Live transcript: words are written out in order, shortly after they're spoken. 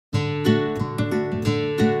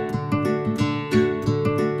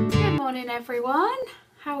everyone,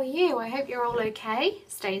 how are you? I hope you're all okay,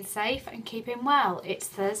 staying safe and keeping well. It's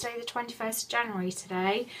Thursday the 21st of January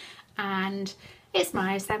today and it's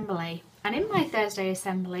my assembly, and in my Thursday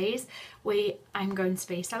assemblies I'm going to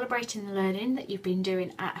be celebrating the learning that you've been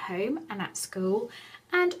doing at home and at school,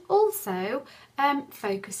 and also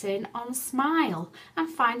focusing on Smile and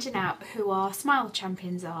finding out who our Smile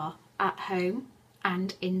champions are at home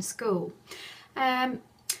and in school.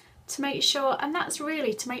 To make sure, and that's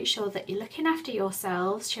really to make sure that you're looking after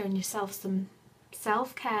yourselves, showing yourself some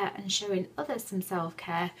self-care and showing others some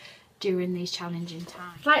self-care during these challenging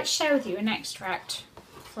times. I'd like to share with you an extract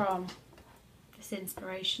from this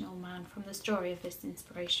inspirational man, from the story of this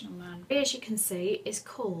inspirational man. As you can see, is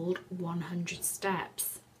called 100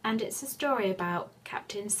 Steps, and it's a story about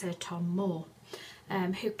Captain Sir Tom Moore,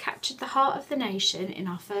 who captured the heart of the nation in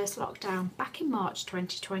our first lockdown back in March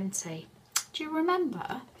 2020. Do you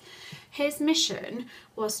remember? His mission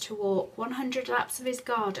was to walk 100 laps of his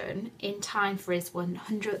garden in time for his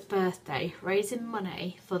 100th birthday, raising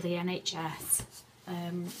money for the NHS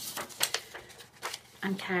and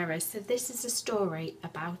carers. So this is a story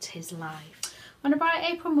about his life. On a bright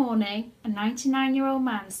April morning, a 99-year-old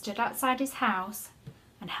man stood outside his house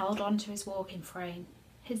and held on to his walking frame.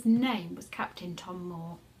 His name was Captain Tom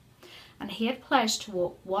Moore, and he had pledged to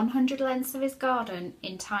walk 100 lengths of his garden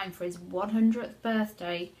in time for his 100th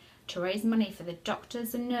birthday to raise money for the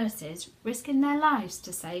doctors and nurses risking their lives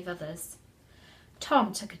to save others.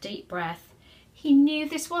 Tom took a deep breath. He knew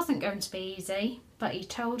this wasn't going to be easy, but he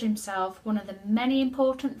told himself one of the many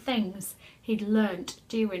important things he'd learnt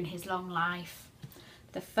during his long life.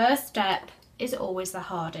 The first step is always the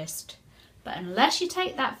hardest, but unless you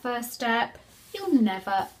take that first step, you'll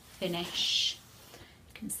never finish.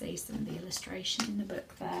 You can see some of the illustration in the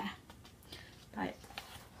book there by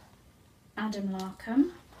Adam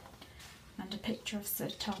Larkham, and a picture of Sir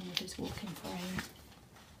Tom with his walking frame.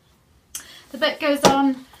 The book goes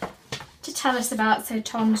on to tell us about Sir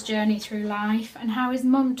Tom's journey through life and how his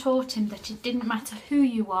mum taught him that it didn't matter who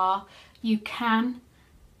you are, you can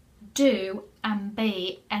do and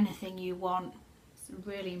be anything you want. It's a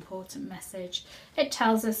really important message. It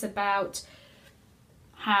tells us about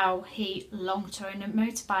how he longed to own a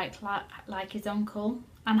motorbike like his uncle,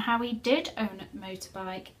 and how he did own a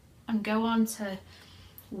motorbike and go on to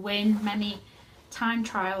win many time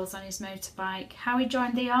trials on his motorbike, how he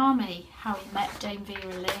joined the army, how he met Dame Vera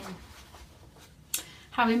Lynn,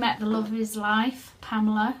 how he met the love of his life,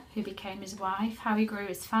 Pamela, who became his wife, how he grew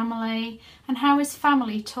his family, and how his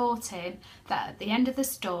family taught him that at the end of the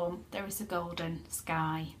storm there is a golden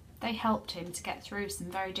sky. They helped him to get through some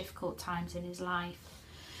very difficult times in his life.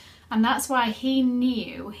 And that's why he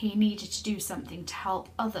knew he needed to do something to help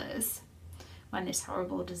others when this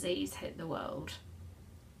horrible disease hit the world.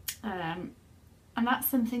 And that's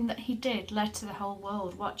something that he did, led to the whole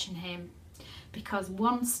world watching him, because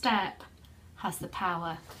one step has the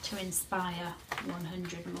power to inspire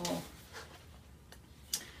 100 more.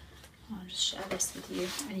 I'll just share this with you,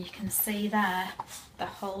 and you can see there the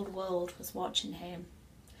whole world was watching him.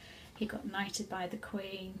 He got knighted by the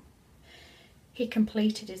Queen. He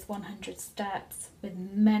completed his 100 steps with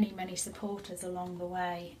many, many supporters along the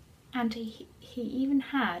way. And he even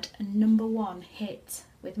had a #1 hit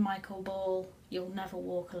with Michael Ball, You'll Never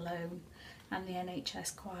Walk Alone, and the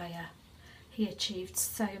NHS Choir. He achieved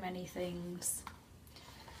so many things.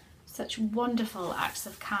 Such wonderful acts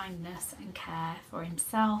of kindness and care for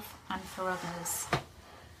himself and for others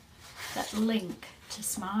that link to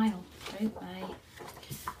Smile, don't they?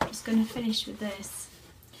 I'm just going to finish with this.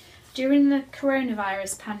 During the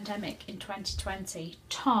coronavirus pandemic in 2020,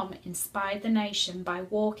 Tom inspired the nation by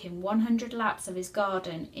walking 100 laps of his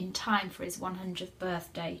garden in time for his 100th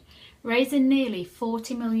birthday, raising nearly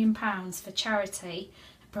 £40 million for charity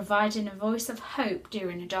and providing a voice of hope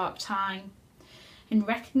during a dark time. In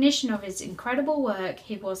recognition of his incredible work,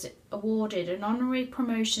 he was awarded an honorary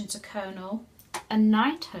promotion to Colonel, a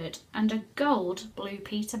knighthood and a gold Blue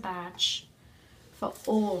Peter badge for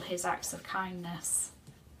all his acts of kindness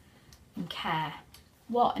and care.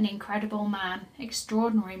 What an incredible man,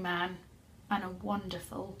 extraordinary man, and a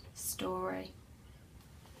wonderful story.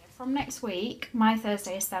 From next week, my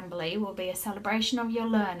Thursday assembly will be a celebration of your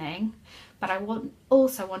learning, but I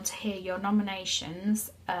also want to hear your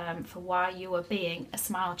nominations for why you are being a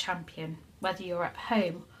Smile champion, whether you're at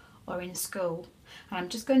home or in school. And I'm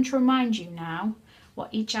just going to remind you now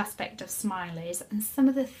what each aspect of Smile is and some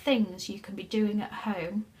of the things you can be doing at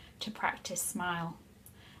home to practice Smile,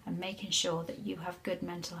 and making sure that you have good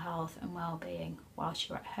mental health and well-being whilst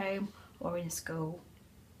you're at home or in school.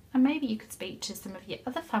 And maybe you could speak to some of your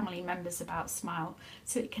other family members about Smile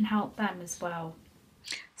so it can help them as well.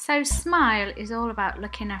 So SMILE is all about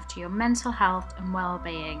looking after your mental health and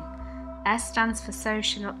well-being. S stands for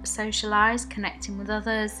socialise, connecting with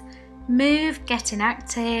others. Move, getting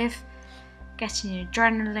active, getting your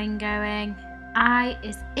adrenaline going. I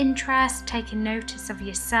is interest, taking notice of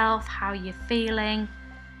yourself, how you're feeling,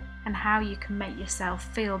 and how you can make yourself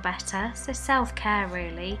feel better. So self-care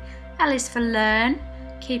really. L is for learn,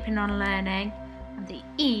 keeping on learning. And the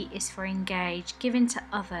E is for engage, giving to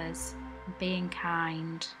others, and being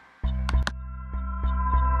kind.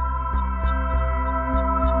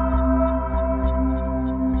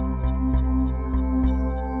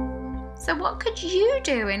 So what could you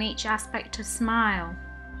do in each aspect of SMILE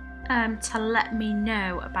to let me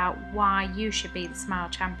know about why you should be the SMILE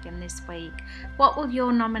champion this week? What will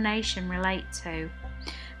your nomination relate to?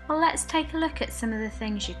 Well, let's take a look at some of the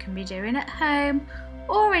things you can be doing at home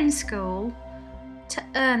or in school to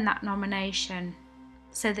earn that nomination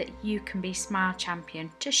so that you can be SMILE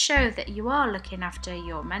champion, to show that you are looking after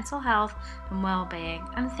your mental health and well-being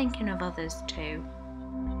and thinking of others too.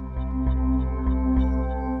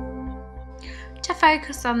 To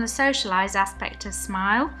focus on the socialise aspect of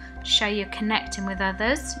SMILE, show you're connecting with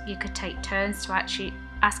others. You could take turns to actually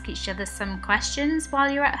ask each other some questions while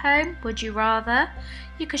you're at home. Would you rather?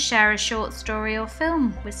 You could share a short story or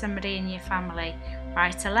film with somebody in your family.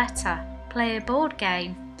 Write a letter. Play a board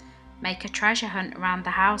game. Make a treasure hunt around the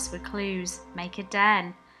house with clues. Make a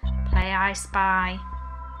den. Play I Spy.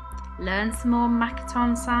 Learn some more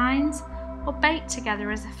Makaton signs. Or bake together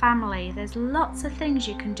as a family. There's lots of things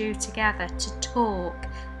you can do together to talk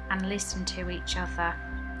and listen to each other.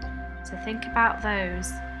 So think about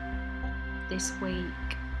those this week.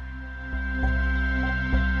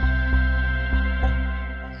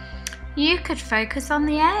 You could focus on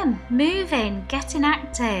the M, moving, getting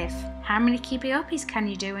active. How many keepy uppies can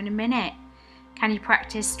you do in a minute? Can you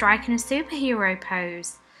practice striking a superhero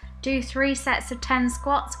pose? Do 3 sets of 10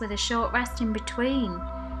 squats with a short rest in between.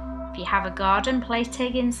 If you have a garden, play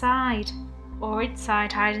Tig inside or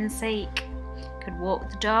inside hide and seek. You could walk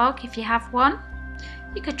the dog if you have one.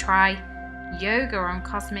 You could try yoga on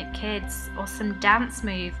Cosmic Kids or some dance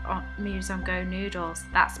moves on Go Noodles.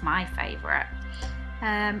 That's my favourite.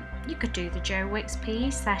 You could do the Joe Wicks PE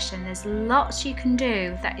session. There's lots you can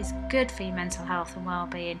do that is good for your mental health and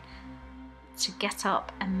well-being, to get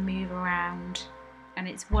up and move around. And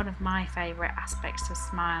it's one of my favourite aspects of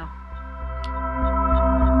SMILE.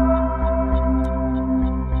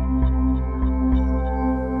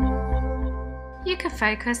 You can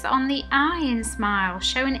focus on the I in SMILE,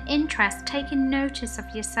 showing interest, taking notice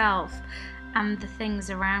of yourself and the things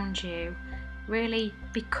around you, really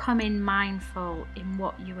becoming mindful in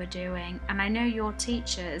what you are doing. And I know your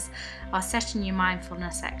teachers are setting you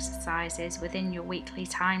mindfulness exercises within your weekly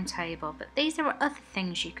timetable, but these are other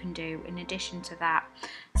things you can do in addition to that.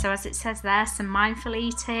 So as it says there, some mindful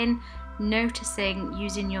eating, noticing,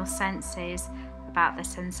 using your senses about the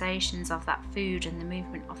sensations of that food and the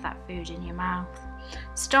movement of that food in your mouth.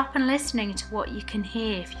 Stop and listening to what you can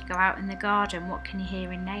hear. If you go out in the garden, what can you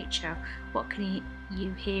hear in nature? What can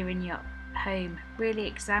you hear in your home? Really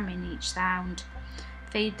examine each sound.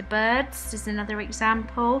 Feed the birds is another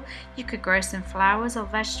example. You could grow some flowers or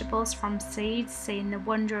vegetables from seeds, seeing the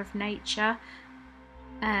wonder of nature.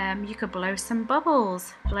 You could blow some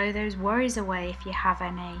bubbles, blow those worries away if you have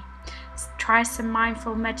any. Try some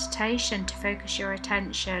mindful meditation to focus your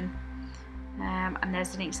attention. And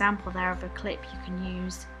there's an example there of a clip you can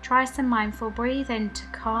use. Try some mindful breathing to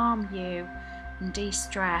calm you and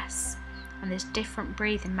de-stress. And there's different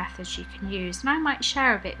breathing methods you can use. And I might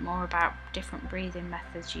share a bit more about different breathing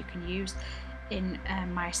methods you can use in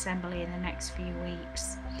my assembly in the next few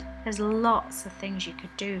weeks. There's lots of things you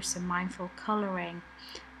could do. Some mindful colouring,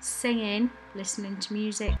 singing, listening to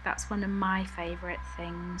music. That's one of my favourite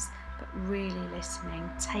things. But really listening,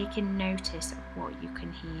 taking notice of what you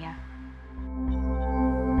can hear.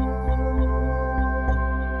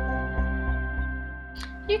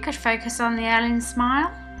 You could focus on the L in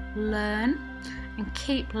SMILE, learn and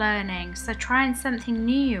keep learning. So trying something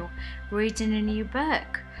new, reading a new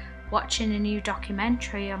book, watching a new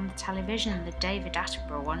documentary on the television. The David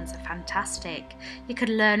Attenborough ones are fantastic. You could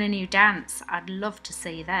learn a new dance. I'd love to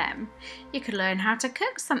see them. You could learn how to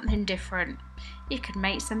cook something different. You could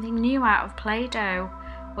make something new out of Play-Doh,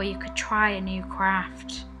 or you could try a new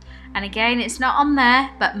craft. And again, it's not on there,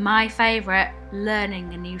 but my favourite,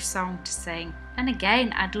 learning a new song to sing. And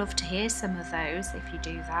again, I'd love to hear some of those if you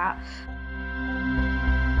do that.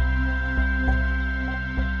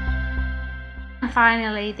 And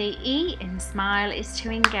finally, the E in Smile is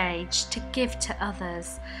to engage, to give to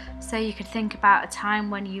others. So you could think about a time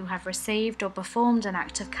when you have received or performed an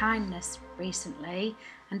act of kindness recently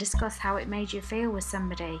and discuss how it made you feel with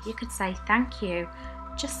somebody. You could say thank you.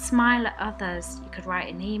 Just smile at others. You could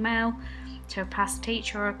write an email to a past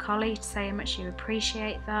teacher or a colleague to say how much you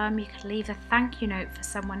appreciate them. You could leave a thank you note for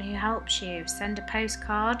someone who helps you. Send a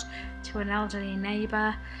postcard to an elderly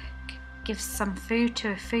neighbour. Give some food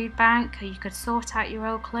to a food bank, or you could sort out your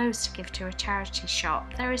old clothes to give to a charity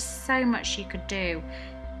shop. There is so much you could do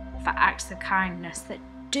for acts of kindness that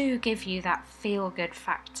do give you that feel-good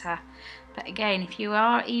factor. But again, if you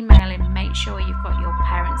are emailing, make sure you've got your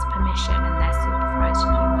parents' permission and they're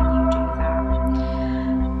supervising you when you do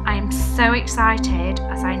that. I am so excited,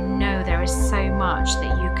 as I know there is so much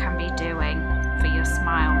that you can be doing for your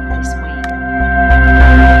smile this week.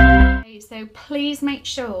 So please make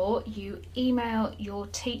sure you email your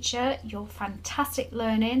teacher your fantastic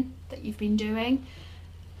learning that you've been doing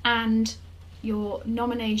and your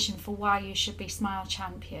nomination for why you should be Smile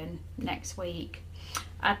Champion next week.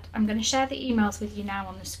 I'm going to share the emails with you now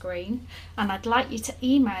on the screen, and I'd like you to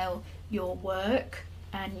email your work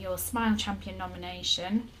and your Smile Champion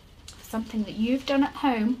nomination, something that you've done at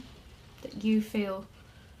home that you feel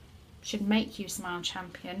should make you Smile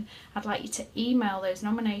Champion. I'd like you to email those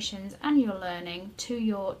nominations and your learning to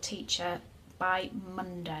your teacher by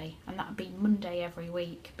Monday, and that would be Monday every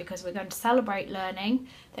week, because we're going to celebrate learning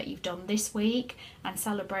that you've done this week and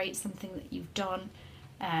celebrate something that you've done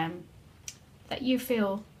that you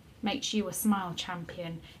feel makes you a Smile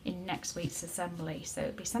Champion in next week's assembly. So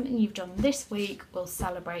it'll be something you've done this week we'll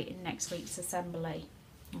celebrate in next week's assembly.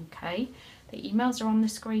 Okay, the emails are on the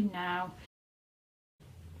screen now.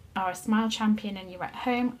 Are a Smile Champion and you're at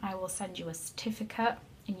home, I will send you a certificate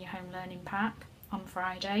in your home learning pack on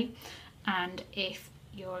Friday, and if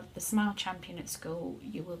you're the Smile Champion at school,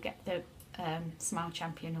 you will get the Smile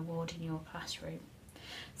Champion award in your classroom.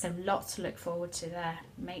 So lots to look forward to there.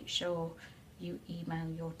 Make sure you email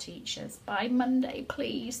your teachers by Monday,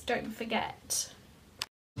 please, don't forget.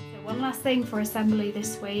 So one last thing for assembly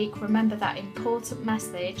this week, remember that important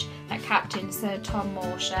message that Captain Sir Tom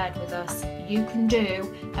Moore shared with us: you can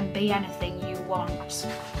do and be anything you want.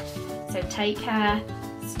 So take care,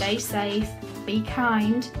 stay safe, be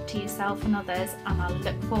kind to yourself and others, and I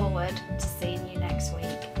look forward to seeing you next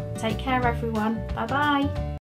week. Take care everyone, bye bye.